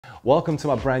Welcome to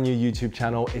my brand new YouTube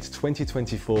channel. It's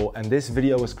 2024 and this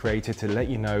video was created to let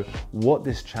you know what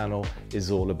this channel is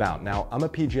all about. Now, I'm a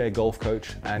PGA golf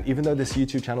coach, and even though this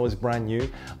YouTube channel is brand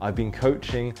new, I've been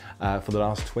coaching for the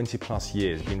last 20 plus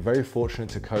years. Been very fortunate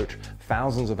to coach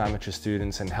thousands of amateur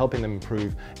students and helping them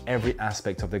improve every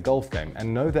aspect of their golf game.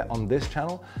 And know that on this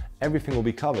channel, everything will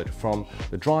be covered, from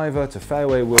the driver to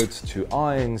fairway woods to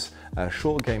irons,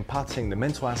 short game putting, the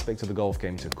mental aspect of the golf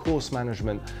game to course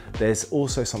management. There's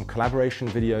also some collaboration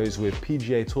videos with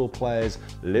PGA Tour players,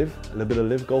 a little bit of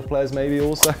live golf players maybe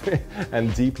also, and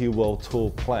DP World Tour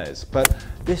players. But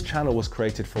this channel was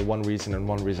created for one reason and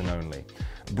one reason only: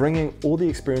 bringing all the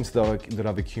experience that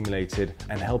I've accumulated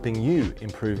and helping you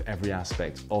improve every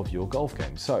aspect of your golf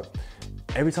game. So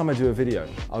every time I do a video,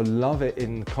 I would love it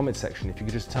in the comment section if you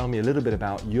could just tell me a little bit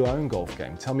about your own golf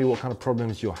game. Tell me what kind of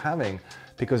problems you're having,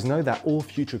 because know that all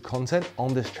future content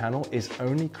on this channel is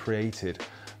only created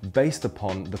based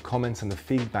upon the comments and the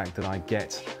feedback that I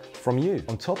get from you.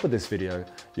 On top of this video,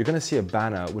 you're going to see a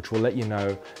banner which will let you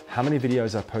know how many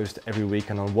videos I post every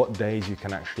week and on what days you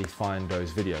can actually find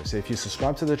those videos. So if you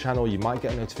subscribe to the channel, you might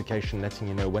get a notification letting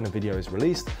you know when a video is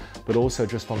released, but also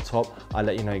just on top, I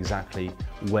let you know exactly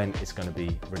when it's going to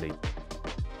be released.